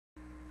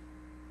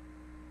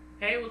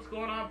Hey, what's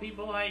going on,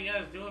 people? How you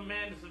guys doing,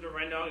 man? This is the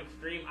Red Dog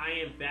Extreme.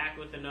 I am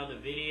back with another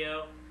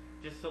video.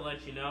 Just to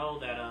let you know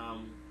that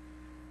I'm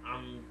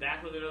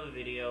back with another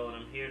video, and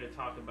I'm here to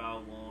talk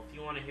about, well, if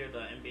you want to hear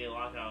the NBA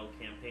Lockout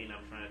campaign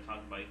I'm trying to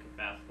talk about, you can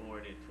fast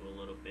forward it to a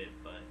little bit,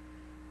 but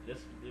this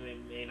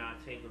may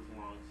not take as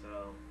long,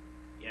 so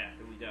yeah,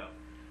 here we go.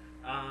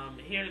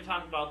 Here to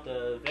talk about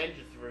the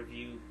Vengeance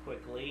review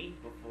quickly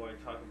before I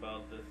talk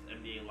about this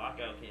NBA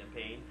Lockout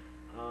campaign.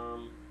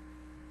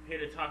 Here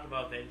to talk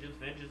about Vengeance.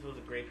 Vengeance was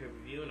a great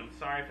pay-per-view, and I'm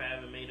sorry if I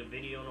haven't made a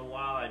video in a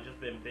while. I've just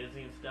been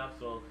busy and stuff,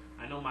 so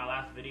I know my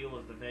last video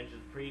was the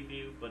Vengeance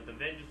preview, but the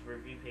Vengeance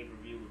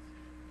pay-per-view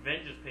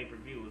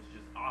was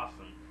just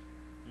awesome.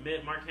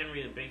 Mark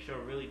Henry and Big Show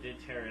really did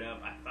tear it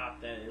up. I thought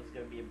that it was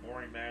going to be a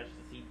boring match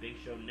to see Big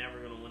Show never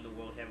going to win the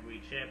World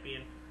Heavyweight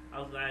Champion. I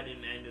was glad it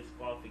didn't end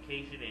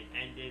disqualification. It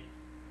ended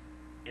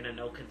in a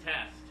no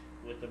contest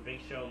with the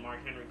Big Show and Mark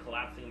Henry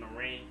collapsing in the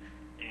ring.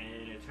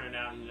 And it turned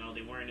out,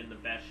 they weren't in the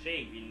best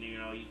shape. You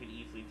could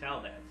easily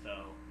tell that.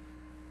 So,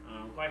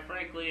 quite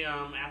frankly,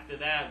 after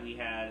that,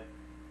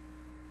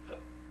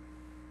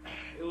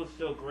 it was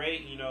still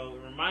great. It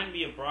reminded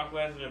me of Brock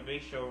Lesnar and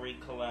Big Show ring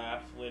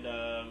collapse with,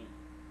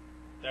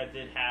 that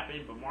did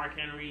happen. But Mark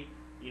Henry,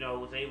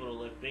 was able to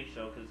lift Big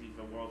Show because he's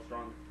the world's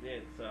strongest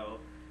kid. So,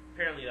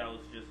 apparently that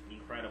was just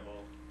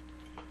incredible.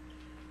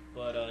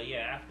 But,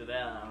 yeah, after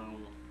that,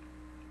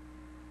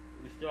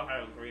 we still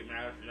had a great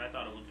match, and I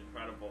thought it was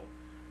incredible.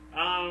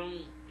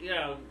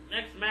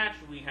 Next match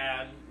we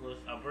had was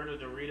Alberto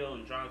Del Rio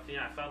and John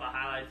Cena. I saw the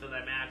highlights of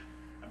that match.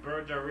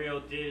 Alberto Del Rio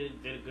did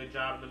a good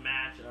job in the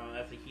match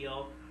as a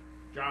heel.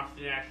 John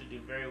Cena actually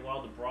did very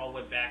well. The brawl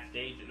went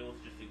backstage, and it was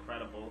just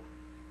incredible.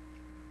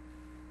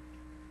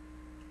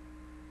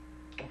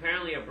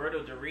 Apparently,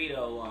 Alberto Del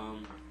Rio,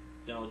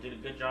 did a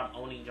good job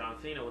owning John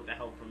Cena with the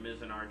help from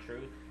Miz and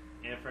R-Truth,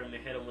 and for him to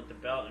hit him with the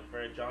belt, and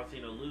for John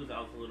Cena to lose, I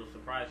was a little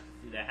surprised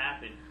to see that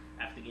happen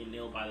after getting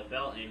nailed by the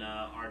belt, and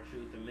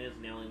R-Truth and Miz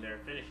nailing their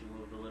finishing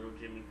move, the Little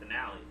Jimmy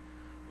finale,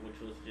 which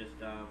was just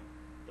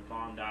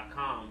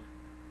thebomb.com.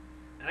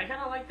 And I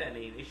kind of like that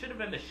name. It should have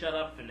been the Shut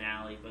Up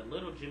finale, but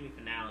Little Jimmy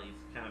finale is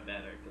kind of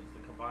better, because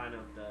the combine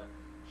of the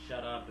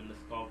Shut Up and the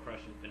Skull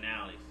Crushing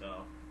finale,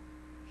 so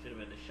should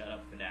have been the Shut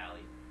Up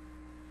finale.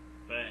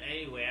 But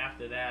anyway,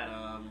 after that,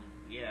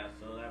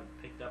 so that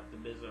picked up the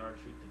Miz and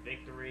R-Truth to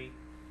victory.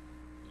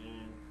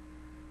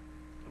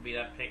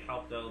 That pick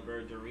helped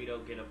Alberto Del Rio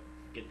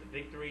get the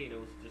victory, and it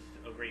was just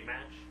a great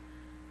match.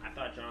 I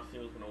thought John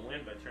Cena was going to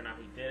win, but it turned out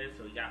he did it,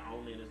 so he got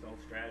owned in his own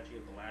strategy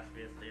of the last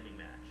man standing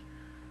match.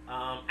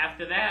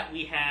 After that,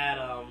 we had,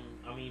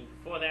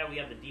 before that, we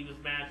had the Divas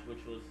match,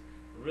 which was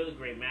a really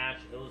great match.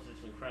 It was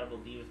just an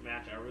incredible Divas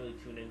match. I really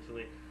tuned into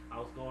it.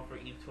 I was going for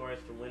Eve Torres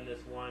to win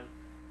this one,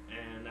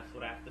 and that's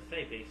what I have to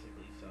say,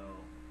 basically. So,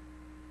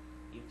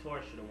 Eve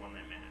Torres should have won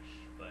that match,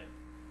 but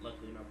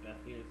luckily enough, Beth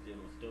Phoenix did.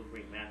 It was still a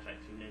great match I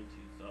tuned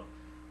into, so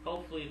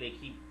hopefully they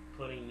keep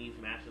putting these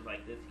matches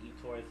like this. Eve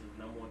Torres is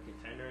number one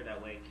contender.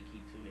 That way I can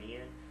keep tuning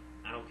in.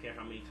 I don't care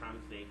how many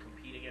times they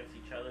compete against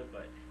each other,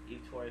 but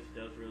Eve Torres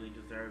does really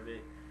deserve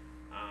it.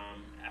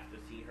 After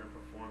seeing her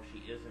perform,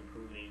 she is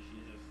improving.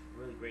 She's just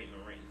really great in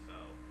the ring. So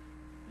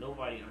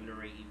nobody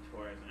underrate Eve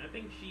Torres, and I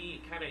think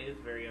she kind of is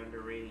very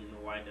underrated in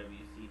the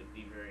YWC, to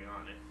be very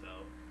honest.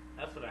 So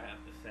that's what I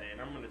have to say, and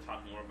I'm going to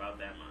talk more about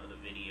that in my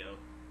other video.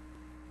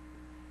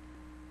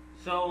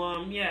 So,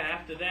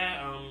 after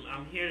that,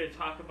 I'm here to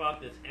talk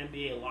about this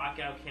NBA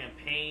Lockout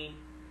campaign.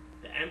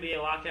 The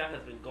NBA Lockout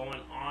has been going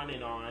on,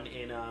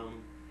 and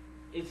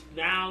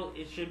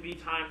it should be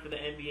time for the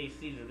NBA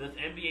season. This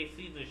NBA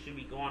season should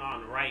be going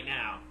on right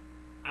now.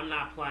 I'm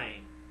not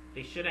playing.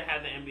 They should have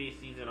had the NBA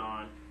season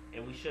on,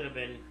 and we should have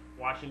been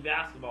watching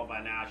basketball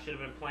by now. I should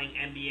have been playing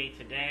NBA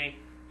today.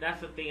 That's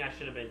the thing I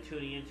should have been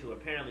tuning into,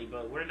 apparently,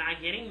 but we're not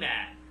getting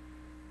that.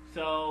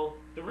 So,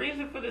 the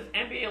reason for this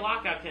NBA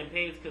Lockout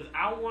campaign is because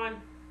I want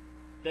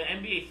the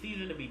NBA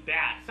season to be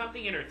back.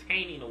 Something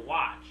entertaining to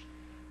watch.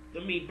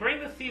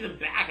 Bring the season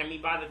back,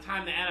 by the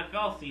time the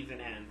NFL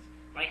season ends.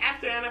 Like,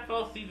 after the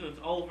NFL season is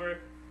over,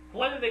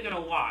 what are they going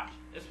to watch?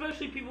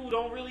 Especially people who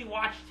don't really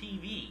watch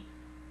TV.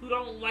 Who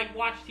don't,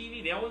 watch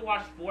TV. They only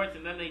watch sports,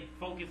 and then they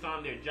focus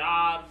on their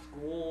job,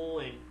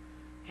 school, and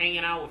hanging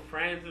out with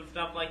friends and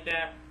stuff like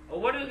that.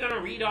 Or what are they going to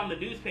read on the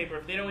newspaper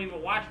if they don't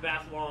even watch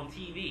basketball on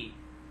TV?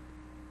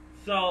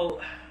 So,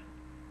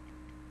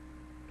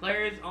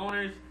 players,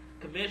 owners,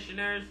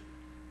 commissioners,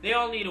 they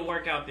all need to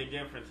work out their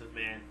differences,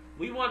 man.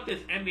 We want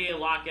this NBA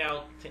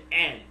lockout to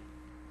end,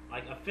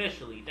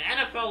 officially. The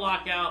NFL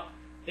lockout,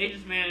 they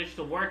just managed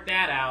to work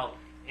that out,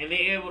 and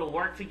they were able to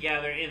work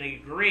together and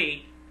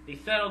agree. They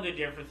settled their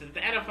differences. The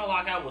NFL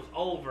lockout was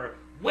over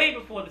way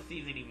before the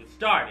season even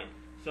started.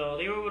 So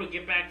they were able to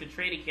get back to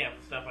training camp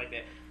and stuff like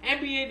that.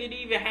 NBA didn't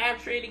even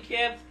have training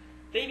camps.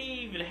 They didn't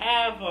even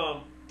have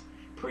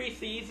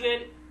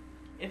preseason.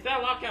 If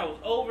that lockout was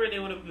over, they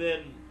would have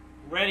been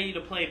ready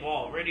to play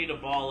ball, ready to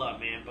ball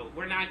up, man. But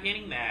we're not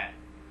getting that.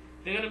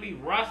 They're going to be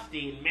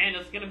rusty, and, man,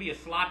 it's going to be a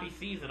sloppy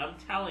season. I'm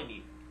telling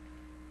you.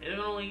 They're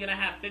only going to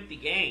have 50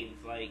 games.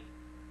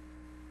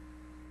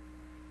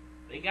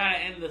 They gotta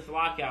end this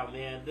lockout,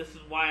 man. This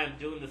is why I'm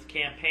doing this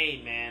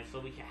campaign, man, so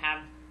we can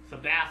have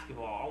some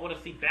basketball. I want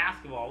to see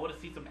basketball. I want to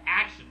see some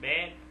action,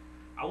 man.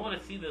 I want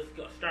to see this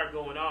start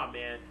going on,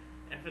 man.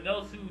 And for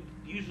those who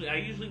I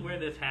usually wear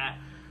this hat,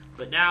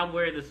 but now I'm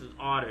wearing this as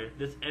honor.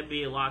 This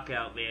NBA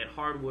lockout, man,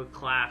 hardwood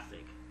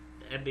classic.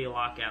 The NBA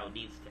lockout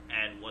needs to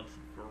end once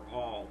and for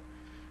all.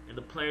 And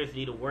the players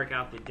need to work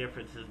out the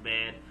differences,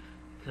 man,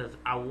 because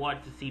I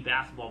want to see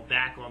basketball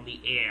back on the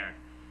air.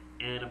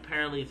 And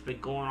apparently it's been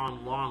going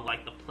on long.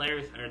 Like, the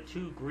players are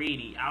too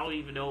greedy. I don't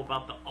even know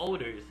about the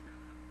owners.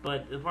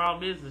 But the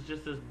problem is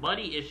just this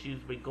money issue's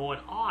been going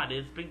on.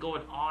 It's been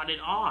going on and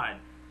on.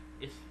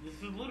 This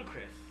is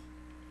ludicrous.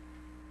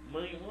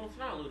 Well, it's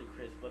not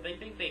ludicrous, but they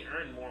think they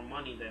earn more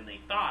money than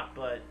they thought.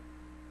 But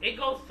it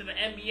goes to the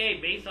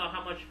NBA based on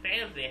how much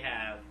fans they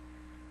have.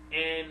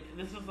 And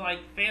this is like,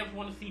 fans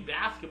want to see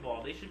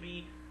basketball. They should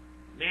be,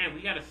 man,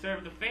 we got to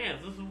serve the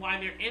fans. This is why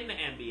they're in the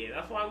NBA.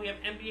 That's why we have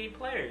NBA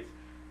players.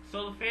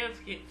 So the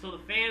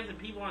fans and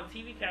people on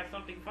TV can have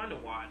something fun to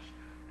watch.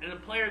 And the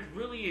players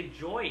really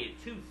enjoy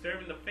it too,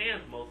 serving the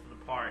fans most of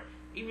the part.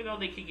 Even though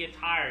they can get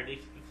tired, they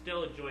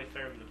still enjoy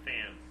serving the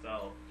fans.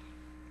 So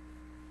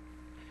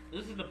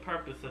this is the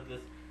purpose of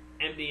this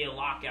NBA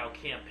lockout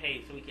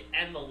campaign, so we can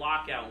end the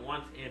lockout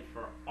once and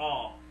for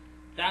all.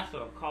 That's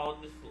what I'm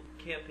calling this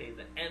campaign,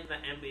 the End the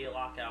NBA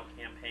Lockout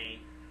campaign,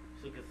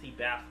 so we can see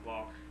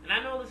basketball. And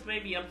I know this may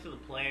be up to the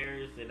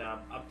players and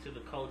up to the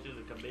coaches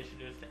and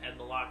commissioners to end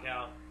the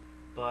lockout,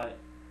 but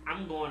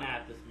I'm going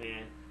at this,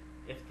 man.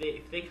 If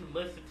they could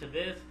listen to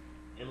this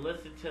and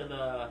listen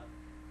to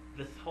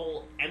this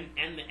whole End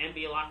the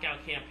NBA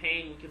Lockout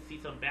campaign, we can see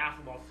some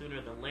basketball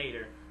sooner than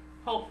later.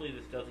 Hopefully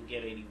this doesn't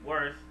get any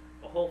worse,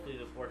 but hopefully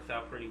this works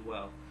out pretty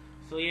well.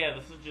 So yeah,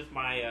 this is just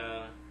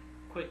my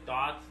quick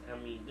thoughts. I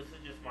mean, this is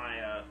just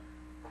my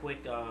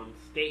quick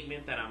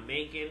statement that I'm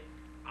making.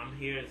 I'm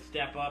here to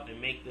step up and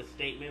make this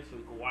statement so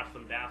we can watch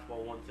some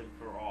basketball once and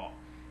for all.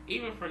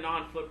 Even for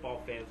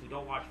non-football fans who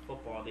don't watch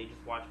football, they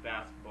just watch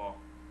basketball.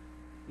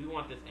 We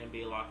want this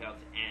NBA lockout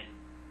to end.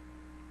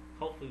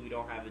 Hopefully we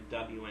don't have a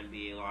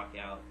WNBA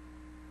lockout.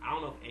 I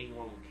don't know if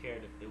anyone would care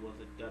if there was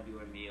a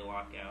WNBA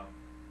lockout.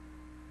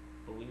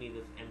 But we need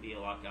this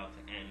NBA lockout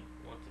to end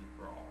once and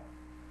for all.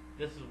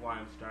 This is why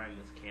I'm starting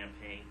this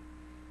campaign.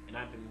 And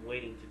I've been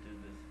waiting to do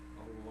this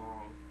a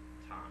long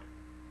time.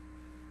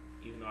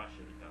 Even though I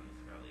should have done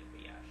this earlier.